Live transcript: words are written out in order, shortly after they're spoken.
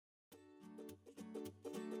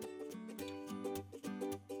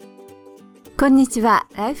こんにちは、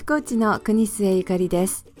ライフコーチの国末ゆかりで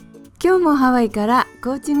す。今日もハワイから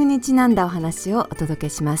コーチングにちなんだお話をお届け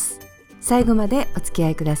します。最後までお付き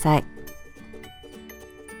合いください。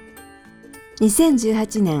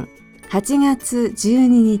2018年8月12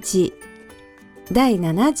日、第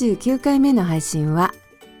79回目の配信は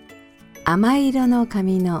甘色の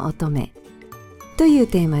髪の乙女という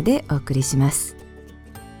テーマでお送りします。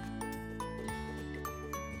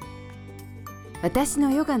私の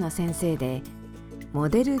ヨガの先生でモ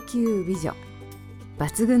デル級美女、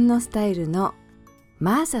抜群のスタイルの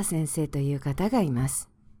マーサ先生という方がいます。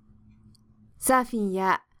サーフィン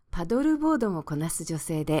やパドルボードもこなす女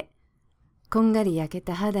性で、こんがり焼け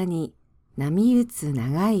た肌に波打つ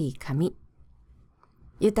長い髪、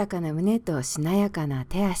豊かな胸としなやかな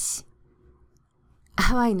手足。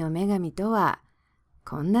ハワイの女神とは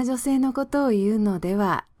こんな女性のことを言うので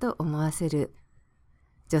はと思わせる、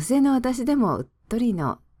女性の私でもうっとり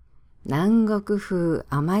の南国風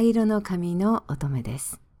甘色の髪の乙女で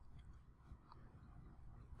す。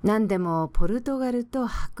何でもポルトガルと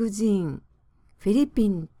白人、フィリピ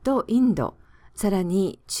ンとインド、さら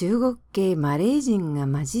に中国系マレー人が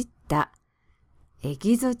混じったエ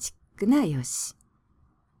キゾチックな容姿。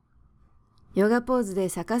ヨガポーズで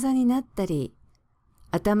逆さになったり、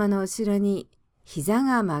頭の後ろに膝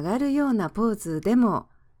が曲がるようなポーズでも、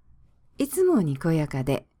いつもにこやか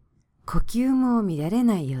で、呼吸も乱れ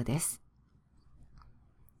ないようです。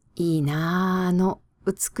いいなあの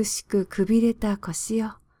美しくくびれた腰を、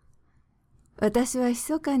私は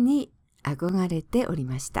密かに憧れており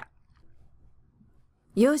ました。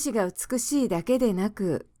容姿が美しいだけでな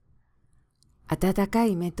く、温か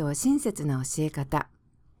い目と親切な教え方。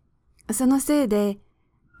そのせいで、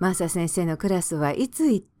マーサ先生のクラスはい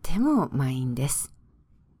つ行っても満員です。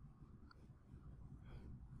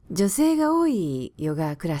女性が多いヨ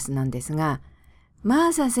ガクラスなんですが、マ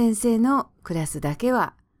ーサ先生のクラスだけ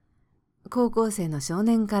は、高校生の少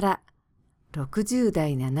年から60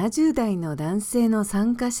代、70代の男性の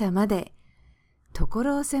参加者まで、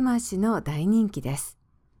所狭しの大人気です。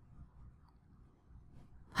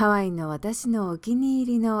ハワイの私のお気に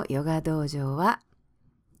入りのヨガ道場は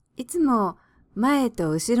いつも前と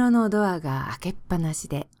後ろのドアが開けっぱなし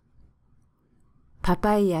で、パ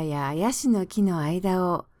パイヤやヤシの木の間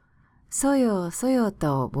をそよそよ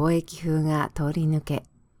と貿易風が通り抜け、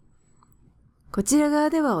こちら側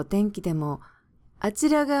ではお天気でも、あち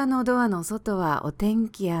ら側のドアの外はお天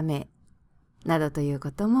気雨などという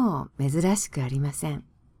ことも珍しくありません。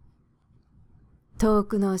遠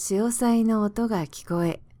くの潮騒の音が聞こ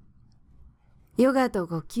え、ヨガと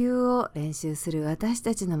呼吸を練習する私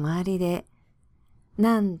たちの周りで、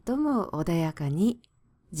なんとも穏やかに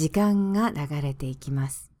時間が流れていきま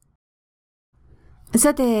す。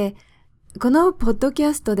さて、このポッドキ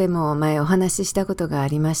ャストでも前お話ししたことがあ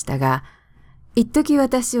りましたが、一時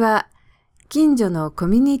私は近所のコ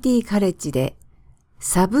ミュニティカレッジで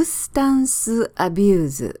サブスタンスアビュー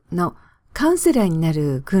ズのカウンセラーにな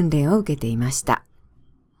る訓練を受けていました。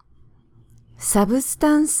サブス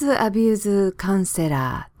タンスアビューズカウンセ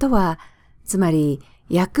ラーとは、つまり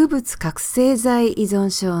薬物覚醒剤依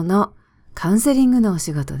存症のカウンセリングのお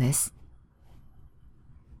仕事です。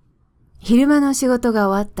昼間の仕事が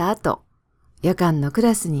終わった後、夜間のク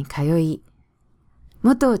ラスに通い、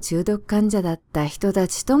元中毒患者だった人た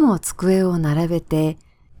ちとも机を並べて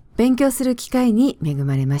勉強する機会に恵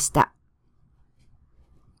まれました。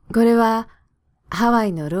これはハワ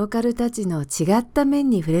イのローカルたちの違った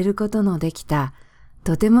面に触れることのできた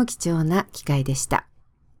とても貴重な機会でした。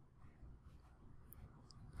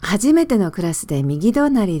初めてのクラスで右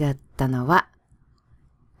隣だったのは、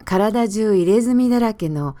体中入れ墨だらけ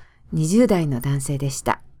の20代の男性でし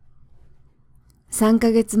た。3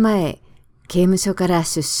ヶ月前、刑務所から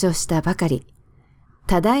出所したばかり、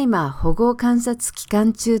ただいま保護観察期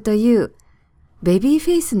間中というベビー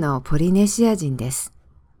フェイスのポリネシア人です。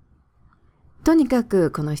とにか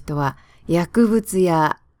くこの人は薬物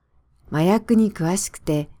や麻薬に詳しく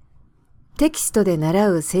て、テキストで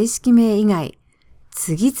習う正式名以外、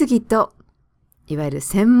次々といわゆる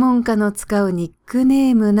専門家の使うニック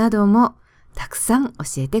ネームなどもたくさん教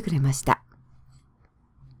えてくれました。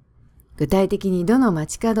具体的にどの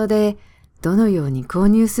街角でどのように購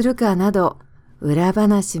入するかなど裏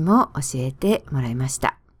話も教えてもらいまし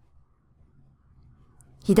た。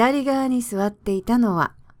左側に座っていたの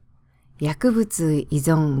は薬物依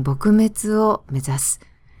存撲滅を目指す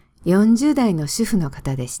40代の主婦の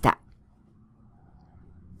方でした。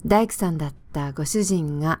大工さんだったご主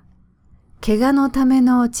人が怪我のため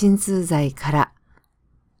の鎮痛剤から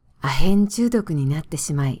アヘン中毒になって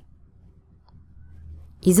しまい、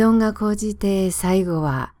依存が高じて最後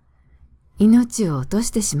は命を落と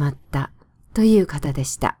してしまったという方で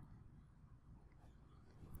した。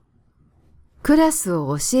クラス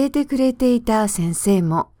を教えてくれていた先生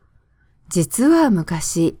も、実は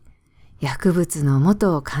昔、薬物の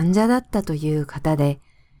元患者だったという方で、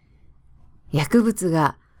薬物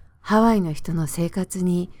がハワイの人の生活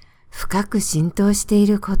に深く浸透してい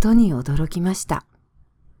ることに驚きました。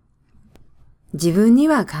自分に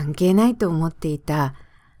は関係ないと思っていた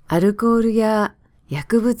アルコールや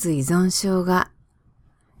薬物依存症が、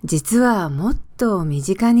実はもっと身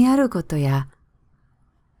近にあることや、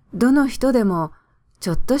どの人でも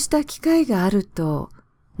ちょっとした機会があると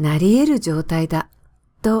なり得る状態だ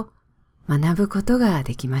と学ぶことが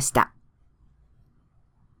できました。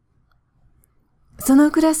そ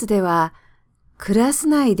のクラスでは、クラス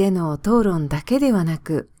内での討論だけではな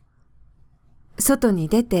く、外に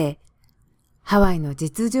出てハワイの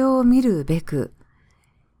実情を見るべく、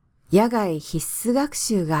野外必須学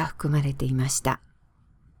習が含まれていました。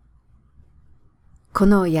こ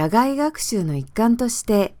の野外学習の一環とし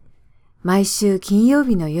て、毎週金曜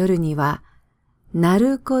日の夜には、ナ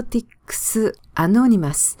ルコティクス・アノニ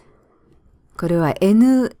マス。これは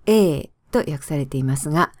NA と訳されています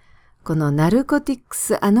が、このナルコティク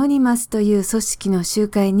ス・アノニマスという組織の集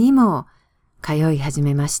会にも通い始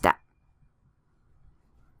めました。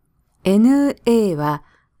NA は、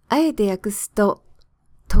あえて訳すと、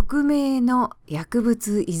匿名の薬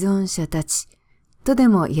物依存者たちとで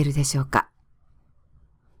も言えるでしょうか。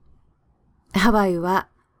ハワイは、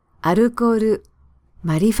アルコール、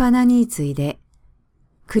マリファナに次いで、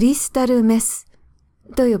クリスタルメス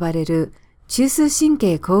と呼ばれる中枢神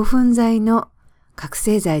経興奮剤の覚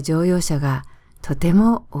醒剤常用者がとて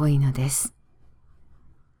も多いのです。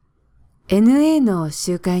NA の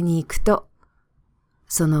集会に行くと、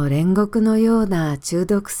その煉獄のような中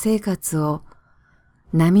毒生活を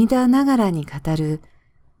涙ながらに語る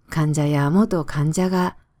患者や元患者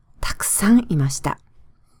がたくさんいました。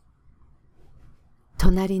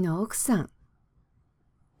隣の奥さん、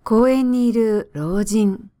公園にいる老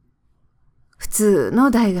人、普通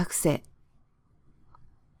の大学生。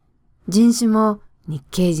人種も日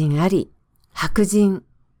系人あり、白人、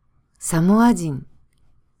サモア人、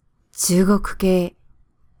中国系、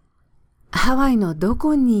ハワイのど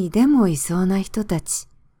こにでもいそうな人たち。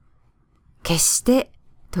決して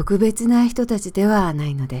特別な人たちではな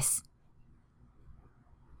いのです。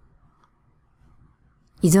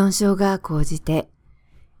依存症が高じて、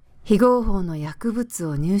非合法の薬物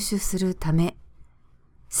を入手するため、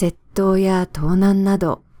窃盗や盗難な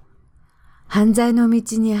ど、犯罪の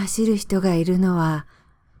道に走る人がいるのは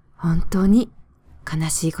本当に悲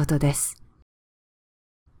しいことです。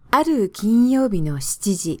ある金曜日の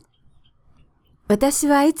7時、私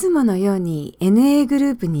はいつものように NA グル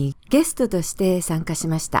ープにゲストとして参加し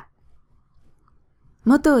ました。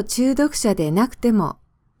元中毒者でなくても、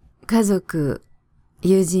家族、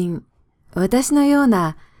友人、私のよう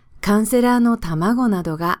なカウンセラーの卵な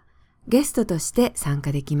どがゲストとして参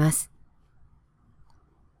加できます。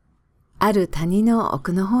ある谷の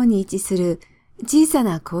奥の方に位置する小さ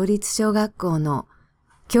な公立小学校の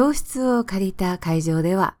教室を借りた会場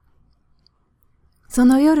では、そ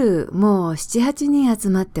の夜もう7、8人集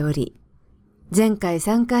まっており、前回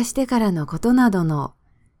参加してからのことなどの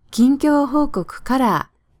近況報告か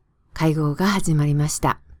ら会合が始まりまし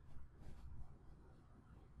た。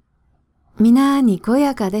皆にこ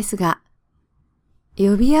やかですが、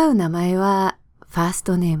呼び合う名前はファース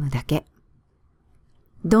トネームだけ。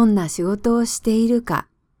どんな仕事をしているか、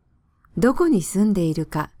どこに住んでいる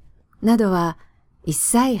かなどは一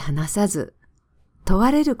切話さず、問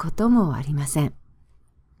われることもありません。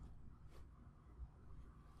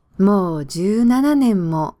もう17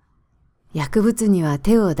年も薬物には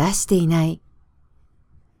手を出していない。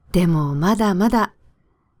でもまだまだ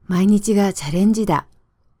毎日がチャレンジだ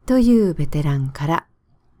というベテランから、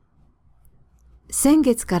先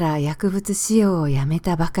月から薬物使用をやめ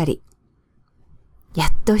たばかり、や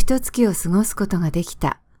っと一月を過ごすことができ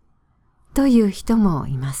たという人も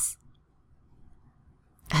います。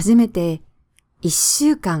初めて1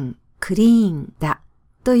週間クリーンだ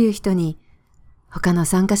という人に、他の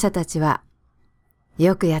参加者たちは、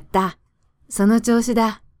よくやった、その調子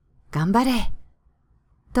だ、頑張れ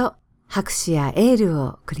と拍手やエール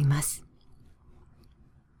を送ります。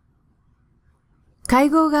会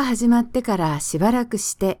合が始まってからしばらく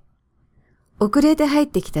して、遅れて入っ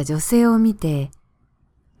てきた女性を見て、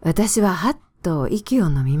私ははっと息を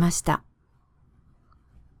飲みました。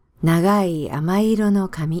長い甘い色の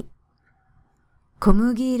髪、小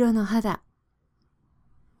麦色の肌、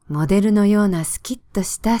モデルのようなスキッと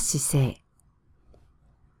した姿勢。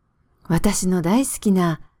私の大好き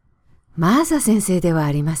なマーサ先生では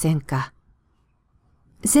ありませんか。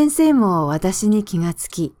先生も私に気がつ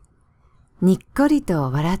き、にっこり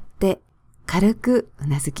と笑って軽くう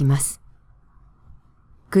なずきます。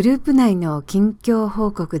グループ内の近況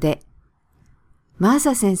報告で、マー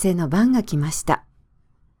サ先生の番が来ました。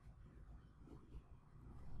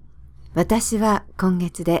私は今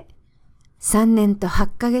月で3年と8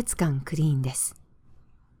ヶ月間クリーンです。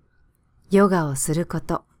ヨガをするこ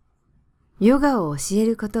と、ヨガを教え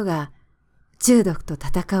ることが中毒と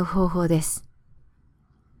戦う方法です。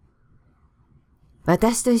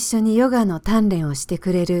私と一緒にヨガの鍛錬をして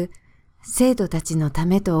くれる生徒たちのた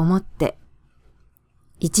めと思って、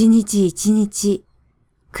一日一日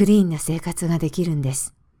クリーンな生活ができるんで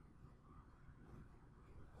す。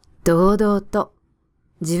堂々と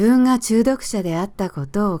自分が中毒者であったこ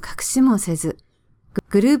とを隠しもせず、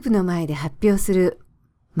グループの前で発表する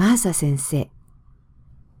マーサ先生。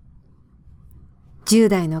10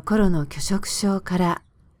代の頃の拒食症から、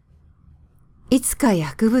いつか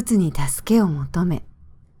薬物に助けを求め、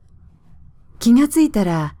気がついた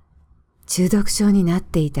ら中毒症になっ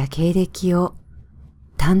ていた経歴を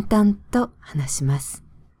淡々と話します。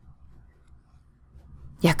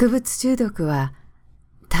薬物中毒は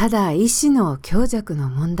ただ意志の強弱の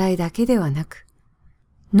問題だけではなく、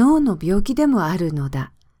脳の病気でもあるの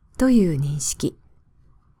だという認識。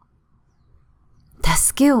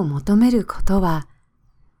助けを求めることは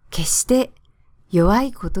決して弱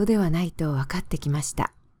いことではないと分かってきまし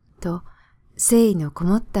た。と誠意のこ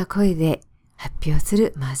もった声で発表す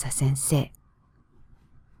るマーサ先生。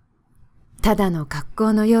ただの格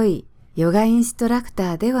好の良いヨガインストラク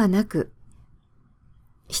ターではなく、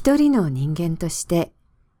一人の人間として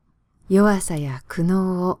弱さや苦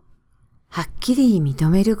悩をはっきり認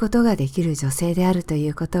めることができる女性であるとい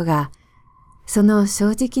うことが、その正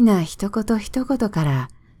直な一言一言から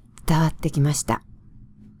伝わってきました。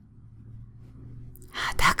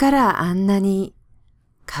だからあんなに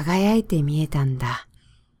輝いて見えたんだ。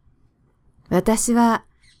私は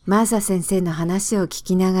マーサ先生の話を聞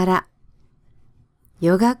きながら、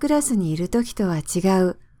ヨガクラスにいる時とは違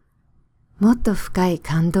う、もっと深い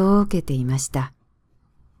感動を受けていました。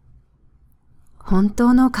本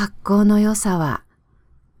当の格好の良さは、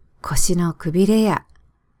腰のくびれや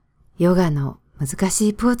ヨガの難し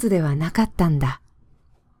いポーズではなかったんだ。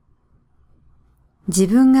自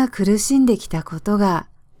分が苦しんできたことが、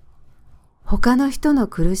他の人の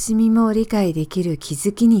苦しみも理解できる気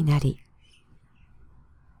づきになり、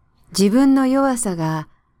自分の弱さが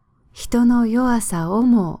人の弱さを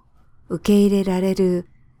も受け入れられる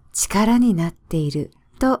力になっている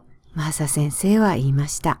とマーサ先生は言いま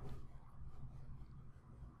した。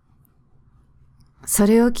そ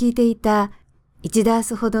れを聞いていた1ダー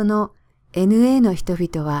スほどの NA の人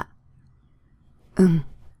々は、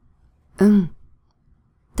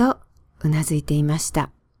とうなずいていまし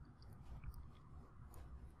た。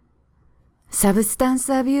サブスタン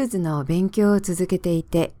スアビューズの勉強を続けてい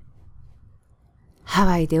て、ハ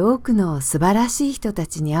ワイで多くの素晴らしい人た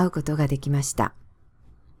ちに会うことができました。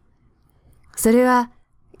それは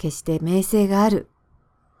決して名声がある、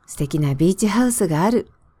素敵なビーチハウスがある、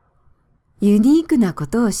ユニークなこ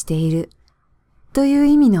とをしているという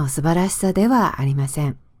意味の素晴らしさではありませ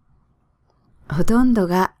ん。ほとんど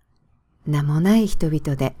が名もない人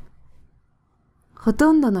々で、ほ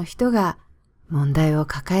とんどの人が問題を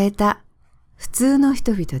抱えた普通の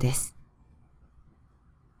人々です。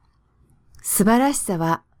素晴らしさ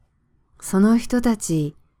は、その人た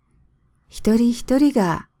ち一人一人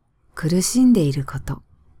が苦しんでいること。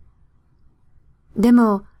で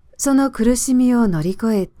も、その苦しみを乗り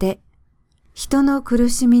越えて、人の苦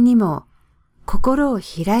しみにも心を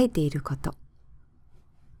開いていること。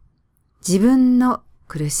自分の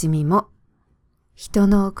苦しみも、人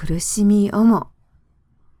の苦しみをも、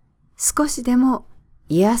少しでも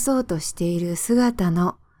癒そうとしている姿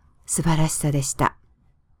の素晴らしさでした。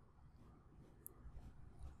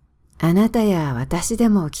あなたや私で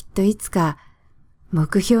もきっといつか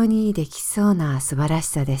目標にできそうな素晴らし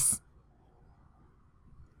さです。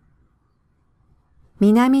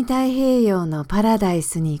南太平洋のパラダイ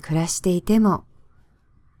スに暮らしていても、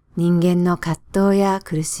人間の葛藤や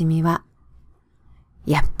苦しみは、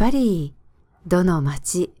やっぱりどの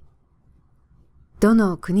町、ど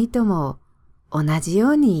の国とも同じ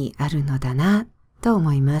ようにあるのだなと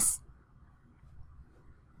思います。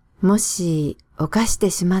もし犯して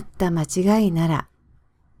しまった間違いなら、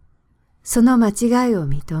その間違いを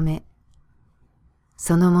認め、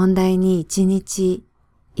その問題に一日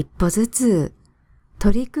一歩ずつ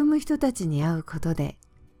取り組む人たちに会うことで、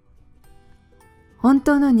本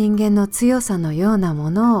当の人間の強さのようなも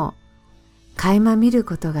のを垣間見る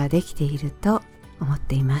ことができていると思っ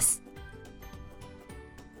ています。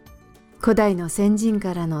古代の先人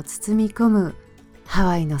からの包み込むハ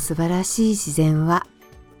ワイの素晴らしい自然は、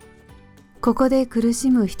ここで苦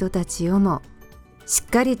しむ人たちをもしっ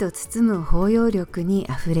かりと包む包容力に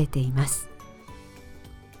あふれています。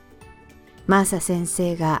マーサ先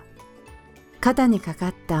生が肩にかか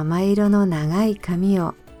った甘色の長い髪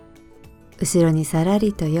を後ろにさら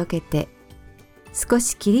りとよけて、少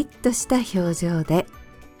しキリッとした表情で、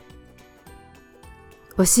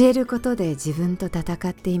教えることで自分と戦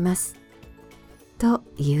っていますと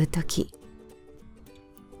いうとき、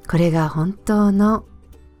これが本当の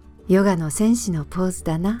ヨガの戦士のポーズ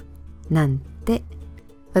だな、なんて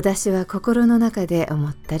私は心の中で思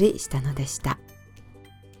ったりしたのでした。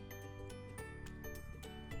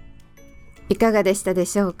いかがでしたで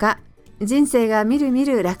しょうか。人生がみるみ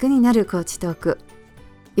る楽になるコーチトーク。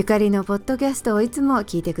ゆかりのポッドキャストをいつも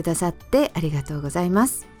聞いてくださってありがとうございま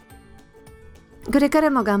す。これから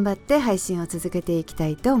も頑張って配信を続けていきた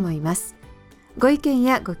いと思います。ご意見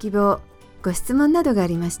やご希望、ご質問などがあ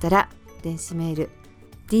りましたら、電子メール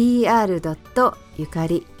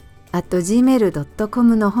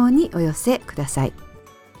dr.yukari@gmail.com の方にお寄せください。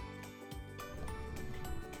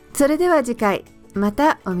それでは次回ま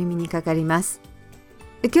たお耳にかかります。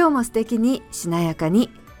今日も素敵にしなやかに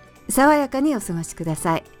爽やかにお過ごしくだ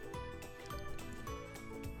さい。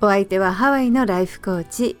お相手はハワイのライフコー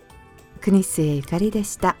チ国末ゆかりで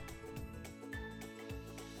した。